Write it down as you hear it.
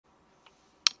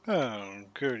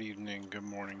Good evening, good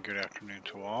morning, good afternoon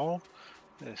to all.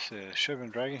 This is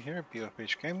Chevin Dragon here,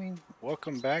 bofhgaming.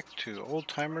 Welcome back to Old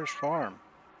Timers Farm.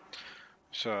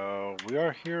 So we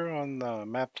are here on the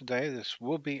map today. This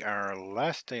will be our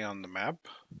last day on the map.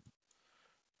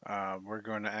 We're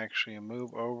going to actually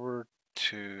move over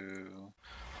to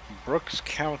Brooks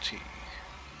County.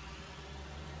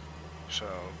 So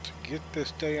to get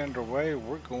this day underway,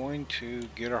 we're going to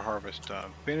get our harvest done.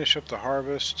 Finish up the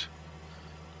harvest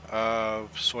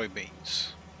of soybeans.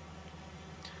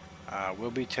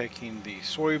 We'll be taking the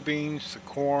soybeans, the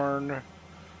corn,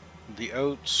 the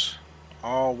oats,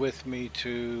 all with me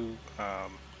to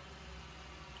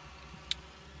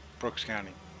Brooks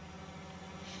County.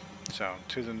 So,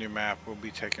 to the new map, we'll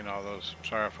be taking all those.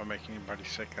 Sorry if I make anybody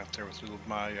sick out there with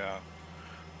my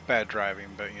bad driving,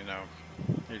 but you know,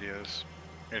 it is.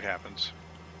 It happens.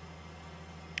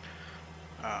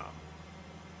 Um,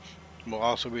 we'll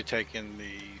also be taking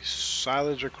the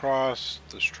silage across,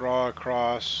 the straw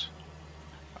across.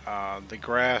 The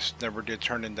grass never did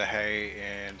turn into hay,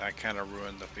 and I kind of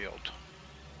ruined the field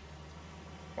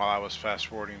while I was fast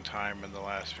forwarding time in the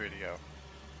last video.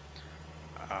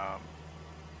 I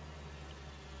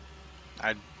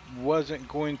wasn't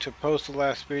going to post the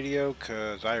last video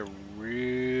because I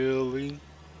really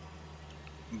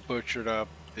butchered up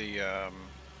the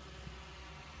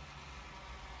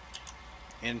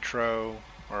intro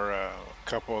or a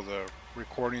couple of the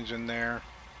recordings in there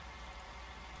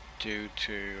due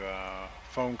to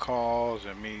phone calls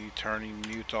and me turning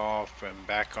mute off and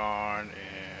back on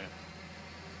and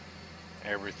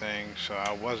everything. So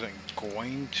I wasn't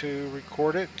going to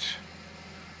record it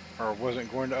or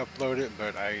wasn't going to upload it,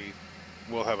 but I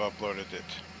will have uploaded it.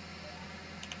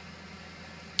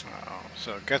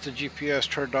 So got the GPS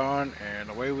turned on and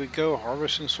away we go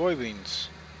harvesting soybeans.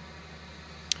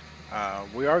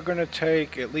 We are going to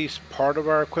take at least part of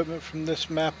our equipment from this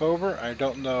map over. I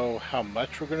don't know how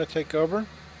much we're going to take over,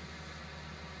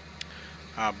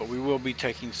 but we will be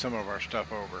taking some of our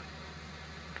stuff over.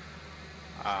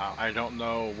 I don't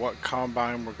know what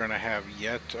combine we're going to have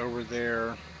yet over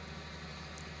there.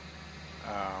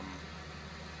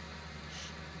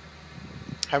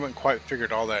 Haven't quite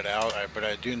figured all that out, but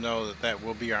I do know that that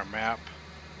will be our map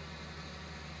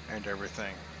and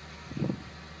everything.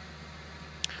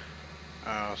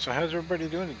 So how's everybody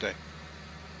doing today?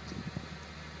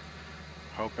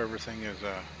 Hope everything is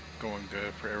going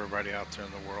good for everybody out there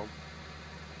in the world.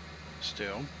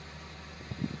 Still.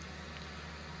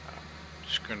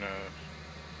 Just gonna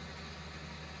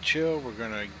chill. We're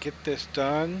gonna get this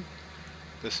done.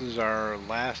 This is our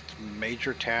last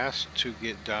major task to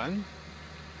get done.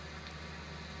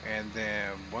 And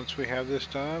then once we have this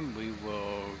done, we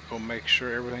will go make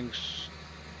sure everything's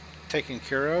taken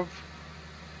care of.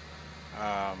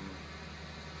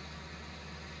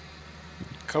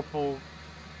 Couple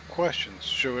questions.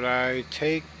 Should I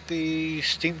take the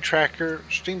steam tractor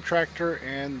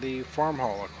and the farm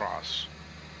haul across?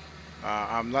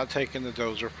 I'm not taking the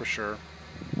dozer for sure.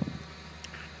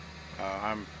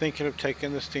 I'm thinking of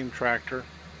taking the steam tractor.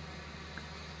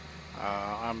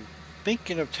 I'm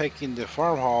thinking of taking the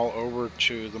farm haul over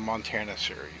to the Montana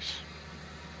series.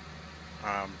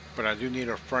 But I do need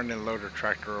a front end loader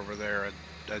tractor over there,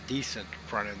 a decent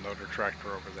front end loader tractor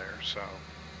over there. So,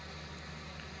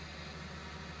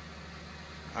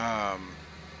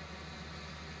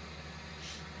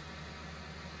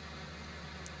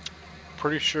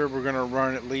 pretty sure we're going to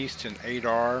run at least an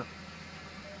 8R.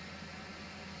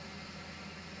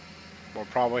 We'll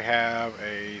probably have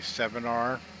a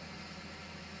 7R.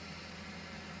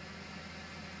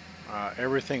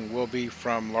 Everything will be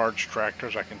from large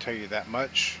tractors, I can tell you that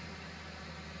much.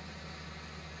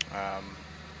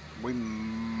 We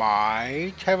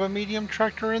might have a medium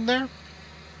tractor in there.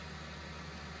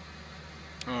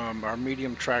 Our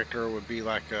medium tractor would be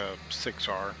like a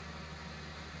 6R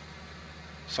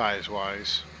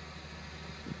size-wise.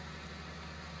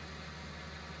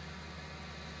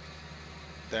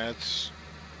 That's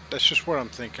just what I'm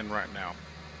thinking right now.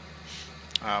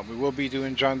 We will be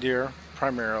doing John Deere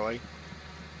primarily,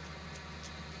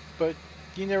 but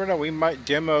you never know. We might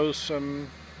demo some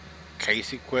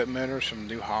Case equipment or some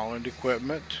New Holland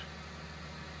equipment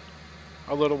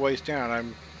a little ways down.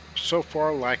 I'm so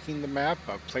far liking the map.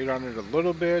 I've played on it a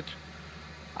little bit.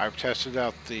 I've tested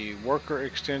out the worker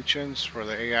extensions for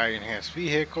the AI enhanced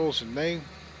vehicles and they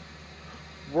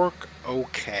work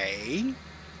okay.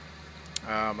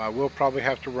 I will probably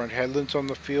have to run headlands on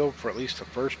the field for at least the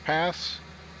first pass,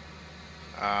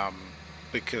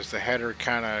 because the header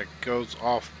kind of goes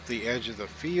off the edge of the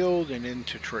field and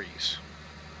into trees.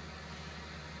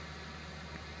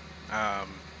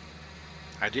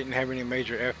 I didn't have any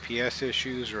major FPS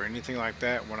issues or anything like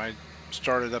that when I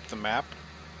started up the map.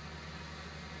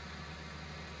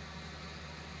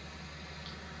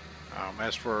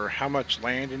 As for how much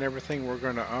land and everything we're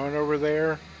going to own over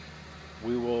there,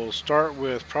 we will start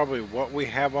with probably what we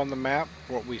have on the map,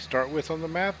 what we start with on the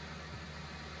map.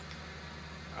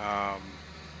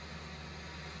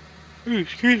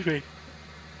 Excuse me.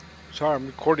 Sorry, I'm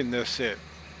recording this at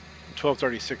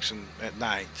 12:36 at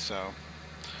night, so a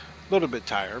little bit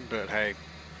tired, but hey,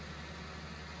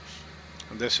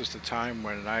 this is the time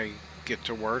when I get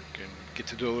to work and get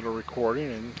to do a little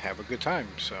recording and have a good time.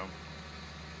 So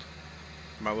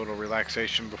my little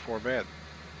relaxation before bed.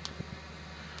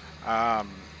 I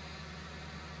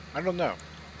don't know.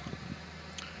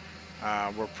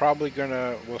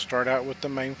 We'll start out with the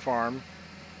main farm,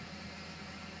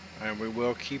 and we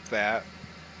will keep that.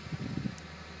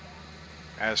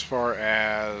 As far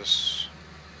as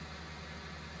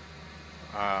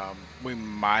we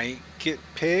might get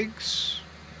pigs.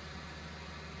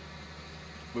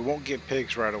 We won't get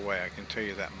pigs right away, I can tell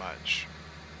you that much.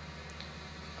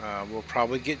 We'll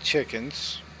probably get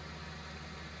chickens.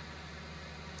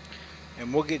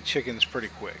 And we'll get chickens pretty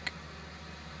quick.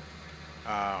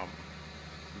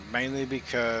 Mainly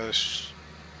because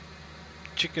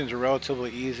chickens are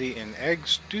relatively easy and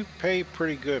eggs do pay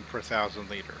pretty good per 1,000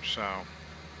 liters. So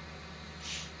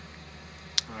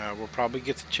we'll probably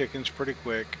get the chickens pretty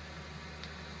quick.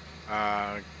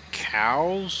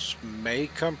 Cows may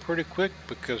come pretty quick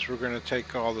because we're going to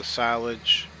take all the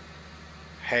silage,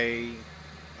 hay,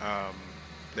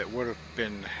 that would have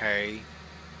been hay,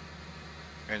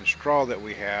 and straw that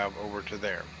we have over to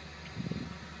there.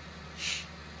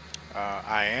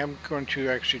 I am going to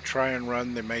actually try and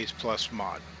run the Maize Plus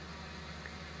mod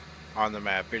on the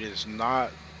map. It is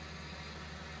not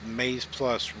Maize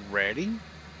Plus ready,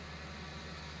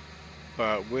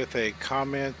 but with a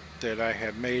comment that I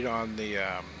had made on the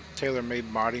Tailor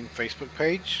Made Modding Facebook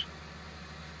page,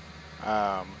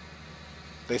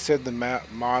 they said the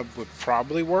mod would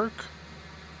probably work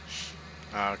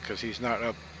because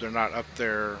they're not up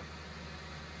there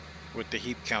with the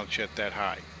heap count yet that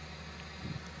high.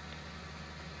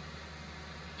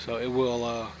 So it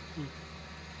will,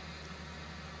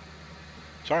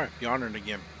 sorry, yawning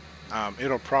again.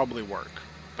 It'll probably work,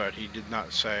 but he did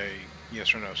not say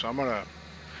yes or no. So I'm going to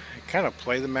kind of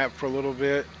play the map for a little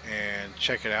bit and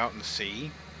check it out and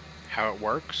see how it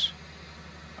works.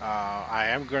 I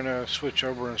am going to switch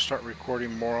over and start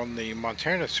recording more on the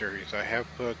Montana series. I have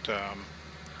put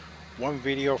one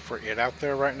video for it out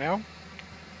there right now.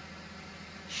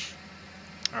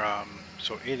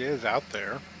 So it is out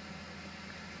there.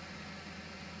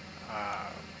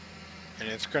 And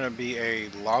it's going to be a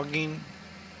logging,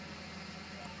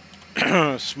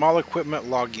 small equipment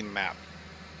logging map.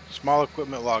 Small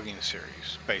equipment logging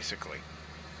series, basically.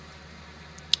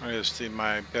 That is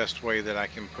my best way that I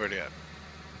can put it.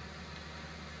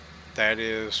 That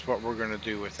is what we're going to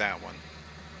do with that one.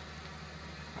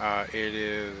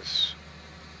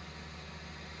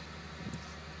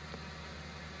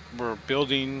 We're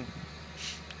building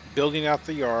out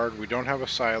the yard. We don't have a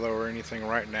silo or anything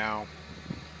right now.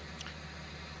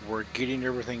 We're getting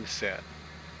everything set.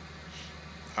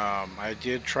 I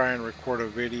did try and record a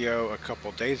video a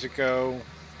couple days ago,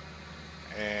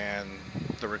 and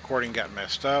the recording got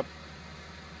messed up.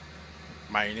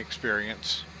 My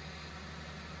inexperience.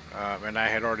 And I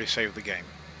had already saved the game.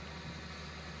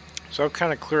 So I've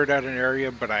kind of cleared out an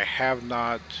area, but I have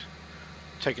not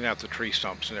taken out the tree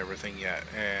stumps and everything yet,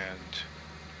 and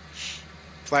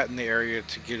flattened the area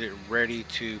to get it ready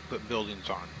to put buildings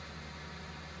on.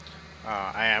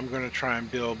 I am going to try and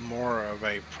build more of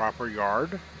a proper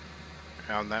yard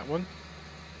on that one,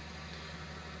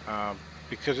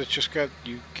 because it's just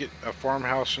you get a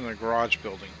farmhouse and a garage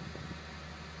building,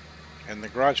 and the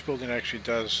garage building actually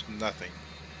does nothing.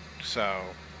 So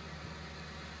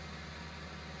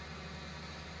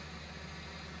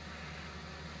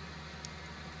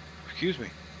excuse me,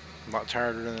 I'm a lot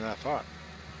tireder than I thought.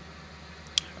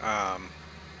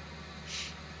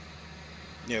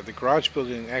 Yeah, the garage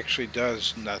building actually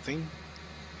does nothing.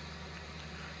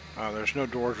 There's no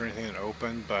doors or anything that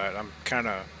open, but I'm kind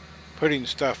of putting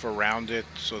stuff around it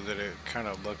so that it kind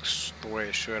of looks the way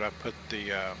it should. I put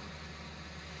the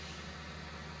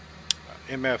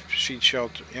MF seed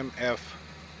shelter, MF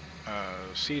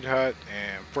seed hut,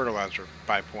 and fertilizer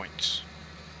buy points,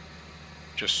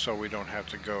 just so we don't have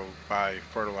to go buy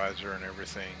fertilizer and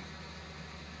everything.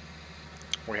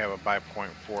 We have a buy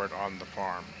point for it on the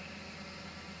farm.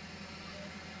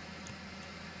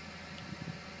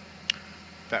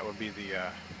 That would be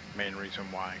the main reason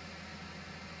why.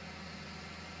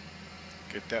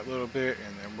 Get that little bit,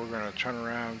 and then we're going to turn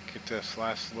around, get this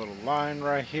last little line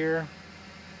right here,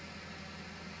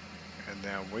 and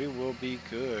then we will be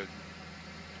good.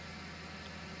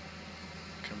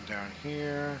 Come down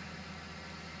here,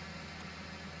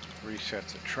 reset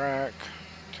the track,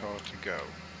 tell it to go.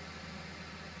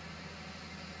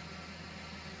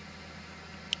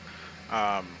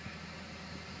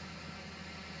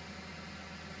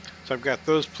 So I've got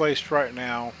those placed right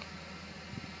now.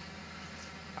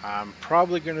 I'm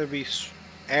probably going to be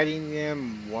adding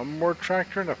in one more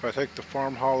tractor, and if I take the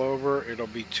farm haul over, it'll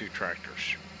be 2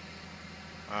 tractors.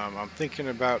 I'm thinking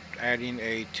about adding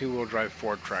a 2-wheel drive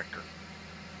Ford tractor.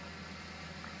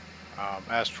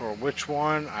 As for which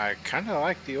one, I kind of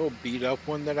like the old beat up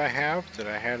one that I have, that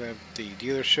I had at the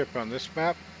dealership on this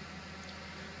map.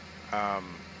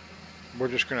 We're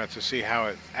just going to have to see how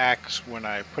it acts when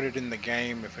I put it in the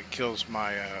game, if it kills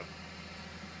my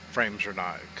frames or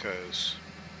not, because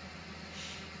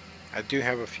I do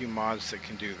have a few mods that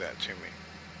can do that to me.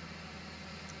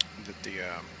 That the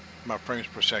my frames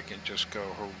per second just go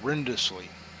horrendously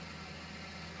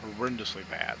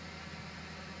bad.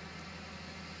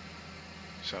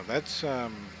 So that's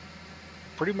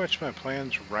pretty much my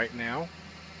plans right now.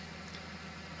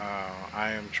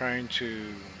 I am trying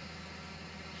to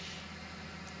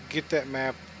get that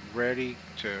map ready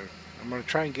to. I'm going to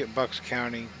try and get Bucks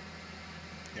County.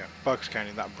 Yeah, Bucks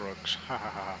County, not Brooks. Ha ha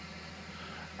ha.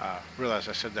 Realized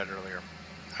I said that earlier.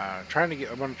 I'm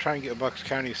going to try and get Bucks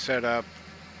County set up.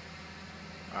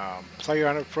 Play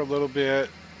on it for a little bit.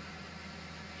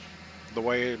 The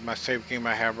way my save game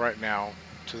I have right now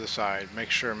to the side.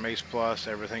 Make sure Maze Plus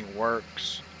everything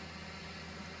works.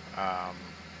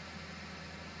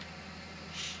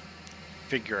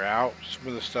 Figure out some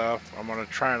of the stuff. I'm going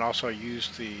to try and also use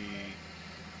the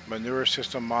manure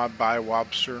system mod by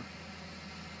Wobster.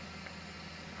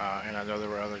 And I know there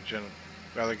were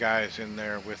other guys in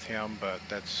there with him, but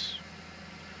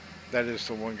that is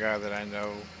the one guy that I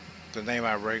know, the name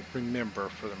I remember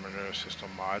for the manure system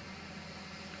mod.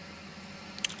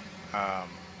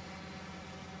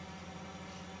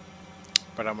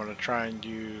 But I'm going to try and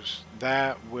use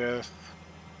that with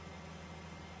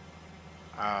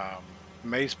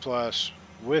Maze Plus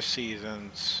with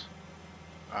Seasons.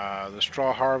 The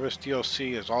Straw Harvest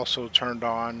DLC is also turned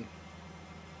on.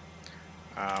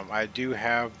 I do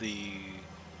have the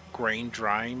grain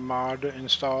drying mod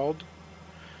installed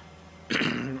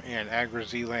and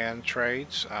AgriZland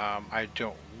trades. I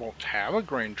won't have a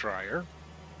grain dryer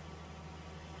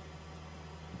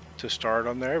to start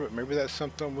on there, but maybe that's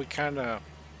something we kind of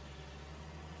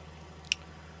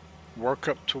work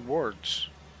up towards.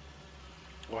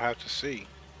 We'll have to see.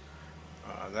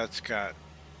 That's got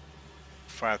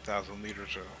 5,000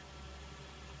 liters of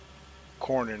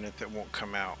corn in it that won't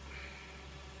come out.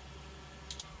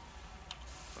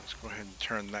 Let's go ahead and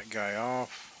turn that guy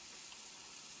off.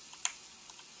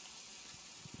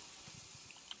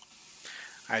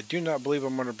 I do not believe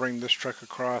I'm going to bring this truck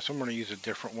across. I'm going to use a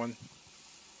different one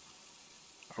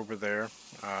over there.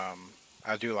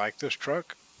 I do like this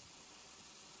truck.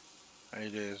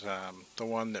 It is the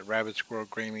one that Rabbit Squirrel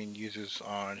Gaming uses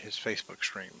on his Facebook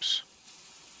streams.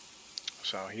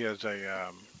 So he is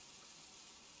a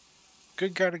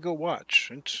good guy to go watch.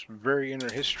 It's very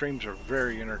his streams are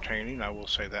very entertaining. I will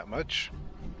say that much.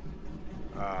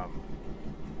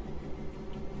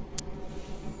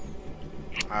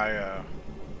 I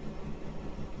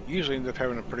usually end up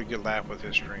having a pretty good laugh with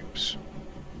his streams.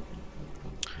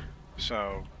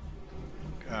 So,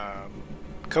 a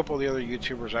couple of the other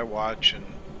YouTubers I watch and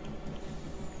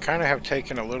kind of have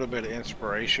taken a little bit of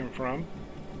inspiration from.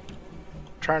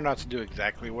 Try not to do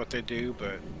exactly what they do,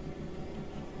 but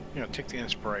you know, take the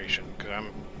inspiration, because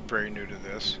I'm very new to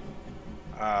this.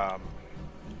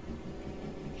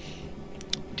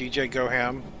 DJ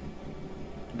Goham,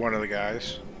 one of the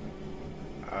guys.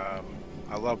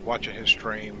 I love watching his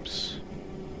streams,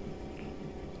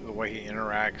 the way he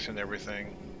interacts and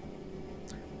everything.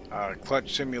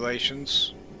 Clutch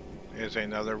Simulations is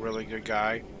another really good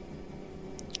guy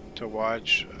to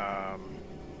watch.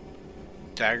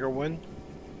 Daggerwin,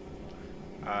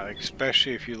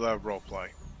 especially if you love roleplay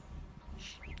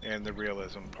and the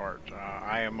realism part.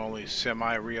 I am only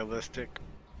semi-realistic,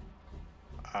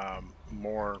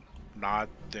 more not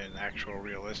than actual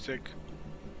realistic.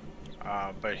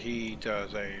 But he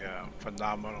does a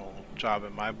phenomenal job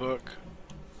in my book.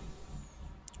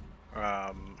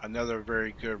 Another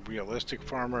very good realistic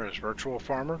farmer is Virtual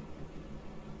Farmer.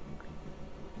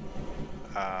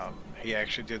 He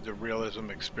actually did the realism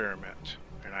experiment,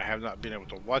 and I have not been able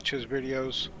to watch his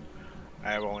videos.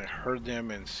 I have only heard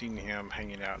them and seen him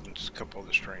hanging out in a couple of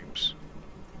the streams.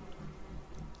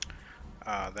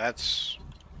 That's...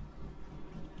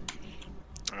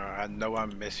 I know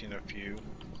I'm missing a few.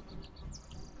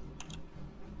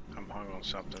 I'm hung on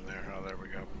something there. Oh, there we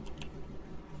go.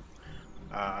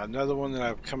 Another one that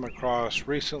I've come across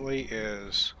recently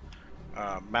is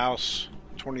Mouse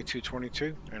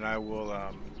 2222, and I will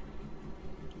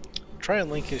try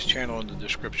and link his channel in the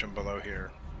description below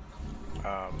here.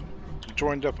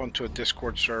 Joined up onto a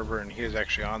Discord server, and he is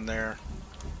actually on there.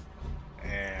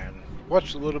 And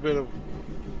watched a little bit of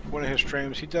one of his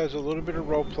streams. He does a little bit of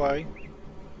role play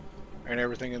and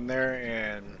everything in there,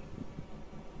 and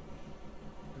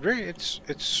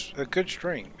it's a good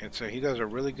stream. He does a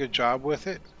really good job with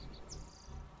it.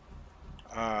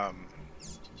 Um,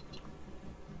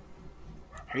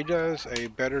 he does a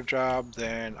better job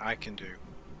than I can do.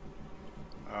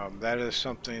 That is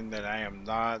something that I am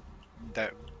not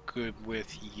that good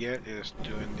with yet, is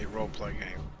doing the role playing.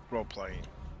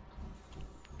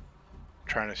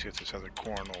 Trying to see if this other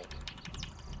corn will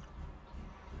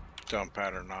dump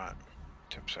out or not.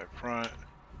 Tip side front,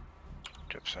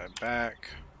 tip side back.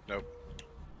 Nope.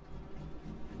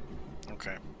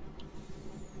 Okay.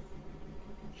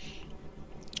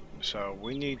 So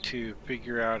we need to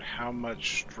figure out how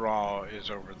much straw is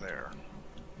over there.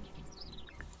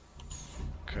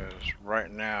 Because right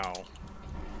now,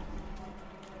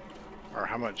 or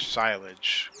how much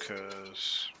silage,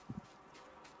 because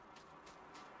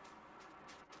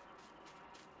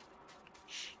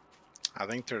I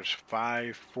think there's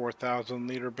 5 4,000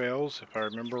 liter bales, if I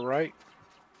remember right.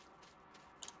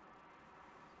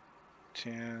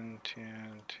 10,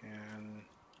 10, 10.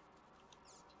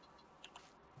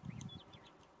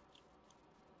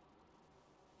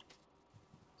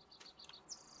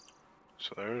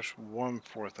 So there's one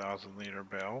 4,000 liter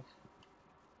bale.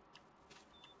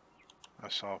 I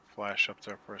saw a flash up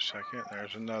there for a second.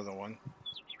 There's another one.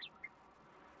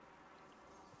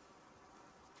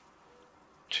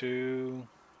 2.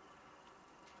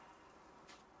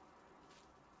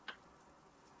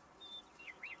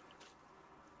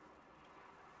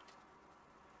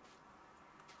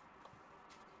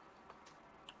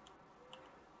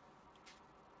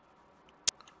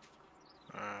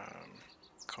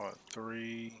 Call it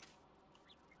 3.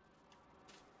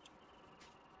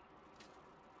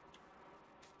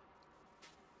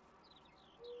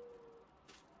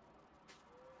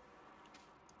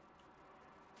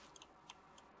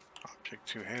 Object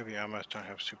too heavy. I must not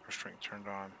have super strength turned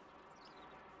on.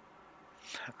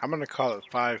 I'm going to call it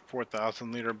 5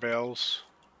 4,000 liter bales.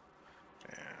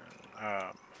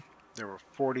 And there were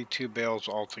 42 bales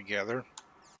altogether.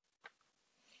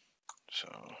 So,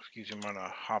 excuse me, I'm going to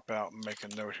hop out and make a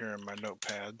note here in my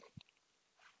notepad.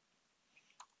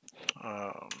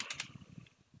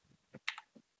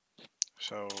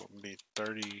 So, it'll be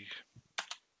 30.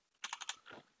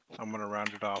 I'm going to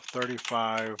round it off.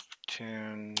 35,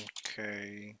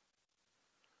 10K.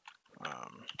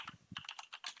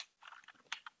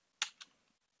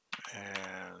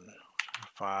 And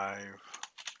 5,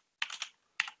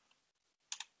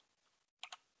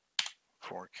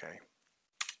 4K.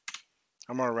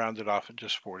 I'm going to round it off at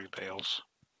just 40 bales.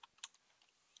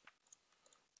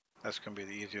 That's going to be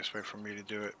the easiest way for me to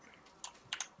do it.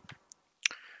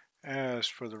 As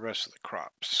for the rest of the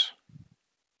crops,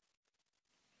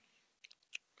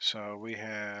 so we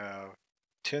have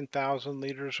 10,000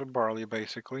 liters of barley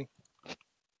basically.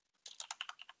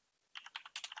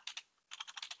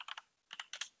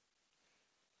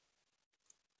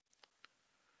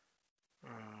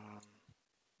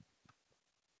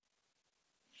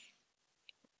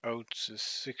 Oats is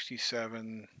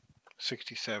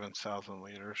 67,000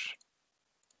 liters.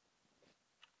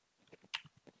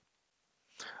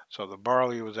 So the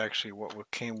barley was actually what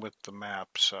came with the map,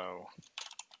 so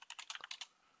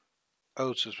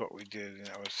oats is what we did, and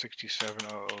that was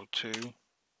 67,002.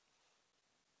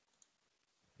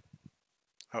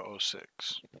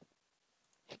 006.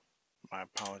 My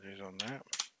apologies on that.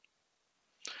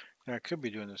 Now I could be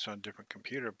doing this on a different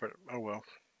computer, but oh well.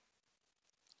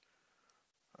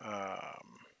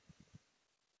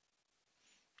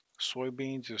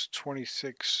 Soybeans is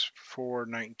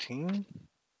 26,419.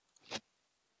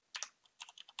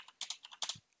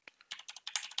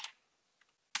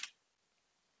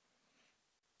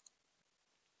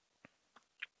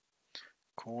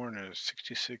 Corn is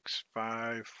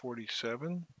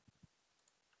 66,547.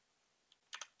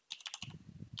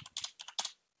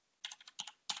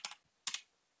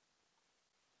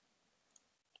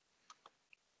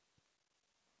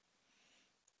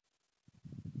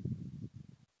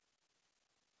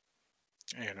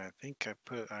 And I think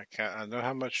I know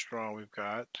how much straw we've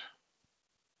got.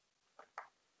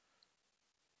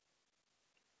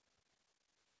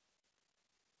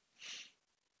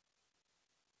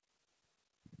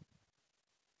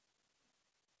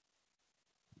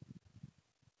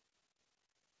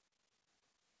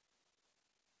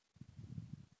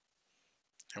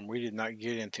 And we did not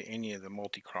get into any of the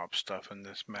multi-crop stuff in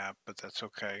this map, but that's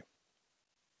okay.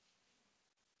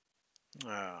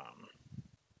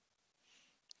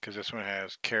 Because this one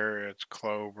has carrots,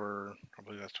 clover, I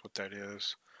believe that's what that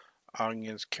is.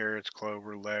 Onions, carrots,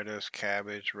 clover, lettuce,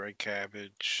 cabbage, red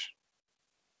cabbage,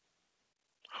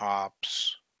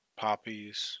 hops,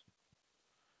 poppies.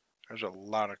 There's a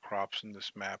lot of crops in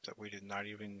this map that we did not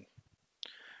even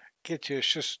get to.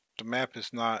 It's just the map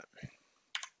is not,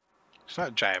 it's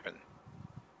not jiving.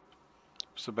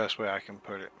 It's the best way I can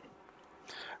put it.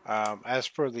 As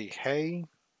for the hay,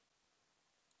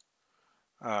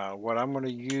 what I'm going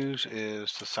to use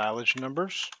is the silage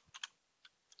numbers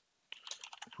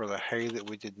for the hay that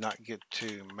we did not get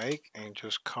to make, and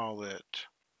just call it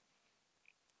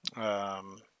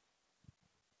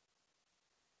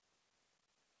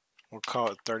we'll call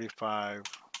it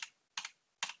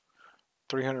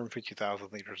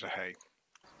 350,000 liters of hay,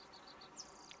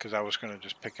 because I was going to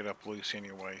just pick it up loose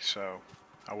anyway, so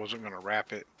I wasn't going to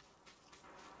wrap it.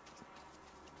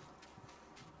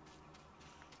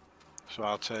 So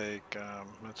I'll take,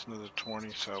 that's another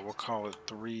 20, so we'll call it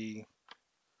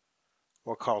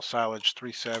we'll call silage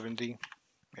 370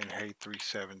 and hay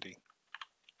 370.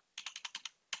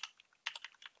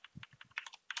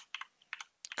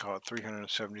 Call it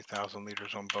 370,000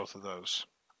 liters on both of those.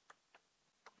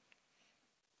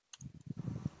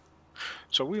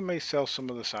 So we may sell some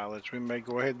of the silage. We may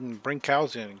go ahead and bring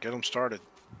cows in and get them started.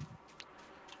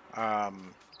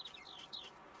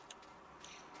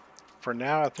 For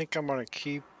now, I think I'm going to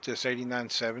keep this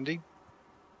 8970.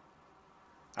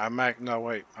 I might, no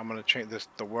wait, I'm going to change this.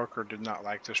 The worker did not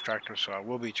like this tractor, so I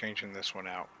will be changing this one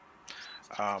out.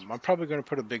 I'm probably going to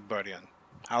put a big bud in.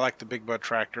 I like the big bud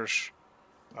tractors.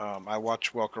 I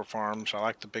watch Welker Farms. I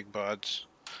like the big buds.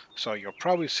 So you'll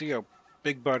probably see a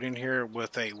big bud in here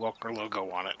with a Welker logo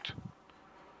on it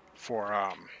for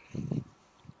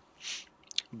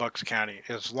Bucks County,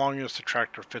 as long as the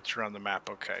tractor fits around the map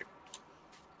okay.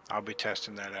 I'll be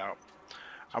testing that out.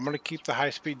 I'm going to keep the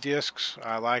high-speed discs.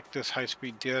 I like this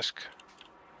high-speed disc.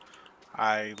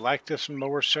 I like this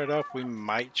mower setup. We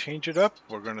might change it up.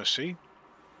 We're going to see.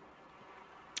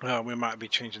 We might be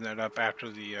changing that up after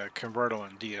the Convertible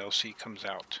DLC comes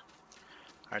out.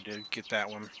 I did get that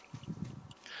one.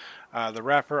 The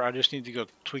wrapper, I just need to go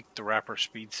tweak the wrapper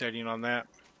speed setting on that.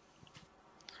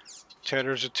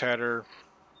 Tedder's a tedder.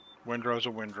 Windrow's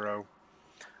a windrow.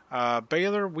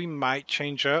 Baler, we might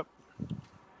change up.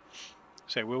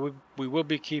 Say, we will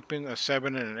be keeping a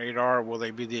 7 and an 8R. Will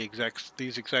they be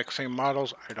these exact same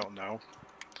models? I don't know.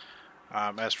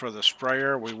 As for the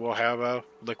sprayer, we will have a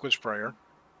liquid sprayer.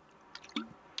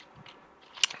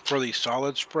 For the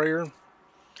solid sprayer,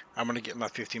 I'm going to get my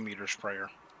 50-meter sprayer.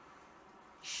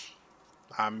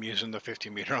 I'm using the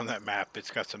 50-meter on that map.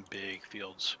 It's got some big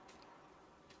fields.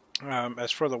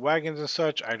 As for the wagons and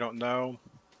such, I don't know.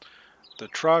 The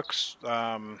trucks,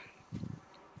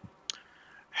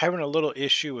 having a little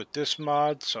issue with this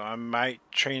mod, so I might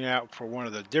chain out for one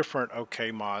of the different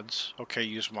OK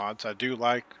use mods. I do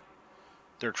like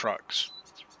their trucks.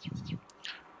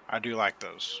 I do like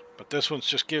those. But this one's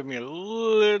just giving me a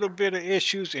little bit of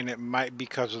issues, and it might be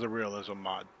because of the realism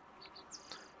mod.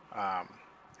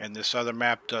 And this other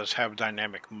map does have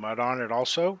dynamic mud on it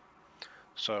also.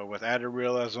 So with added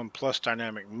realism plus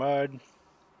dynamic mud,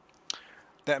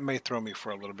 that may throw me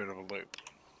for a little bit of a loop.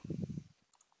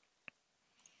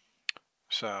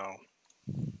 So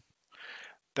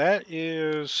that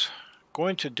is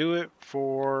going to do it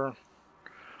for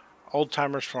Old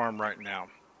Timers Farm right now.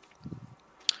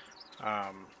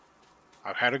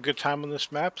 I've had a good time on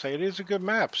this map. Say it is a good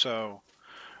map, so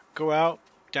go out,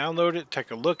 download it,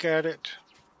 take a look at it.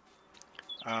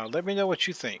 Let me know what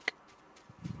you think.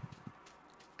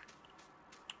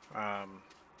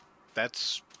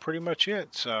 That's pretty much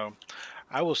it. So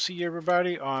I will see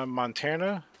everybody on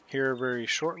Montana here very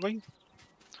shortly,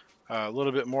 a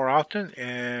little bit more often,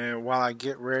 and while I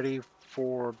get ready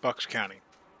for Bucks County.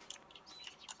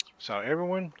 So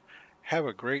everyone, have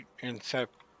a great and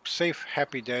safe,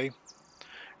 happy day,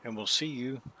 and we'll see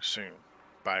you soon.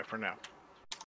 Bye for now.